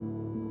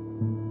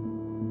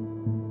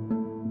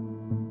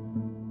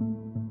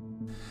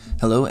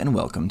Hello and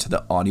welcome to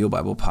the Audio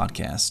Bible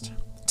Podcast.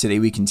 Today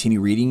we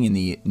continue reading in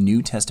the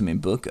New Testament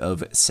book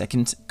of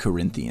 2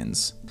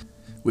 Corinthians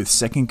with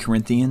 2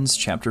 Corinthians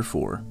chapter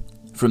 4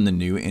 from the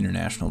New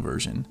International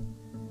Version.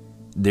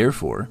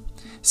 Therefore,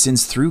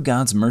 since through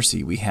God's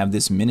mercy we have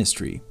this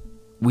ministry,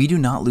 we do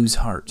not lose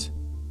heart.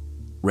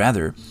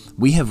 Rather,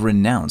 we have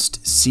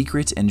renounced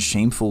secret and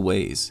shameful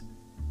ways.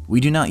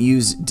 We do not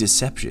use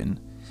deception,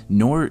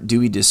 nor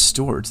do we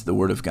distort the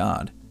word of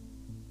God.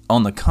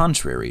 On the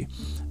contrary,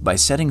 by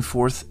setting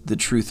forth the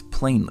truth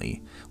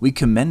plainly, we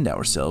commend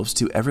ourselves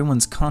to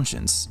everyone's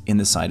conscience in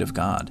the sight of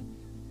God.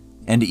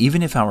 And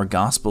even if our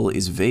gospel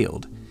is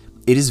veiled,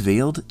 it is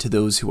veiled to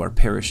those who are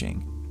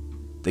perishing.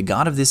 The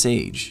God of this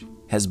age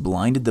has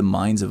blinded the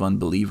minds of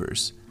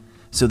unbelievers,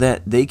 so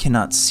that they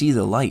cannot see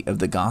the light of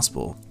the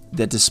gospel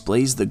that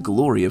displays the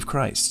glory of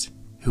Christ,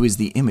 who is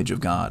the image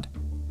of God.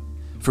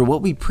 For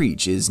what we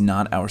preach is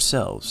not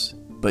ourselves,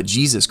 but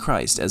Jesus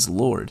Christ as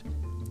Lord,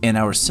 and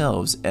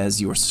ourselves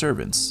as your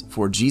servants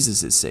for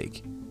Jesus'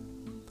 sake.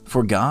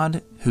 For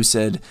God, who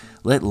said,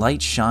 "Let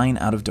light shine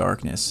out of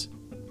darkness,"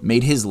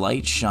 made his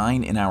light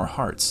shine in our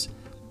hearts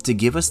to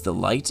give us the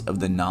light of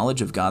the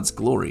knowledge of God's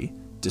glory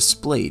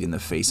displayed in the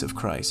face of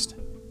Christ.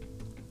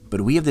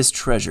 But we have this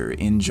treasure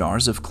in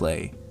jars of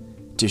clay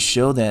to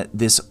show that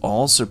this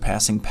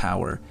all-surpassing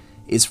power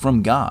is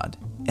from God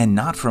and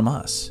not from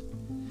us.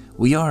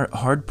 We are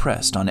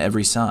hard-pressed on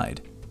every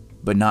side,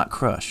 but not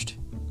crushed,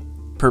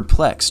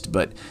 perplexed,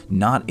 but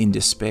not in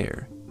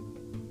despair,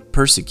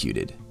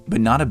 persecuted,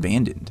 but not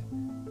abandoned,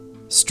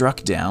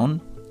 struck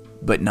down,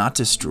 but not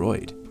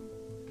destroyed.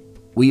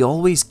 We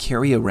always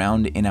carry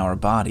around in our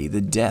body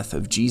the death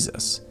of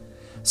Jesus,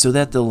 so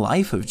that the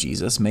life of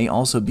Jesus may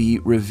also be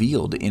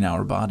revealed in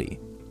our body.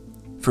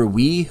 For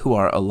we who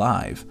are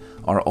alive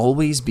are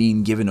always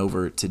being given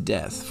over to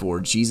death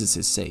for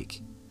Jesus'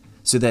 sake,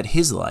 so that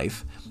his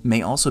life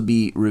may also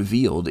be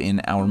revealed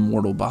in our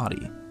mortal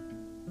body.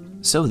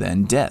 So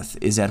then, death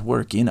is at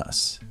work in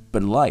us,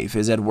 but life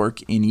is at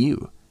work in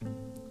you.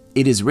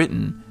 It is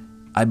written,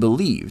 "I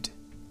believed,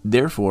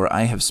 therefore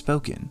I have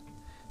spoken."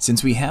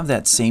 Since we have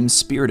that same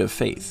spirit of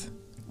faith,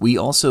 we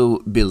also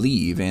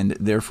believe and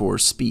therefore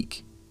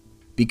speak,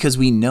 because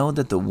we know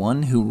that the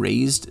one who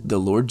raised the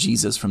Lord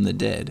Jesus from the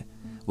dead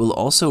will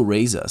also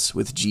raise us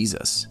with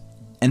Jesus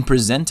and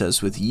present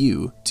us with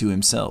you to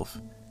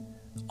himself.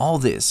 All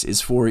this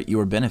is for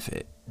your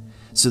benefit,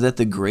 so that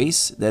the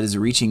grace that is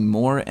reaching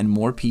more and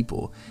more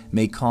people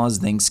may cause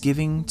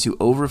thanksgiving to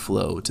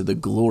overflow to the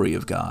glory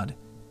of God.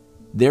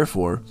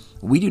 Therefore,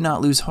 we do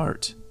not lose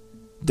heart.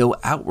 Though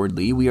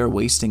outwardly we are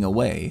wasting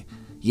away,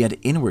 yet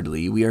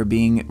inwardly we are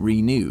being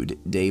renewed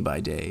day by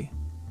day.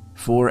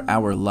 For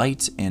our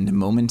light and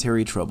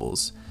momentary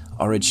troubles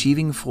are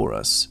achieving for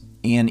us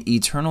an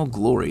eternal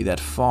glory that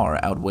far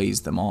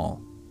outweighs them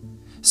all.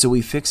 So we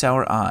fix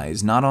our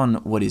eyes not on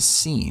what is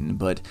seen,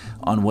 but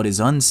on what is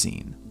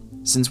unseen,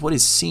 since what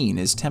is seen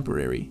is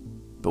temporary,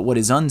 but what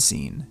is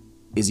unseen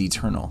is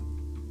eternal.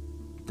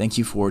 Thank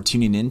you for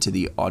tuning in to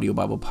the Audio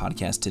Bible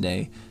Podcast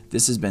today.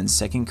 This has been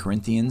 2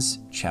 Corinthians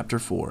chapter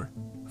 4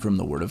 from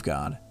the Word of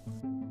God.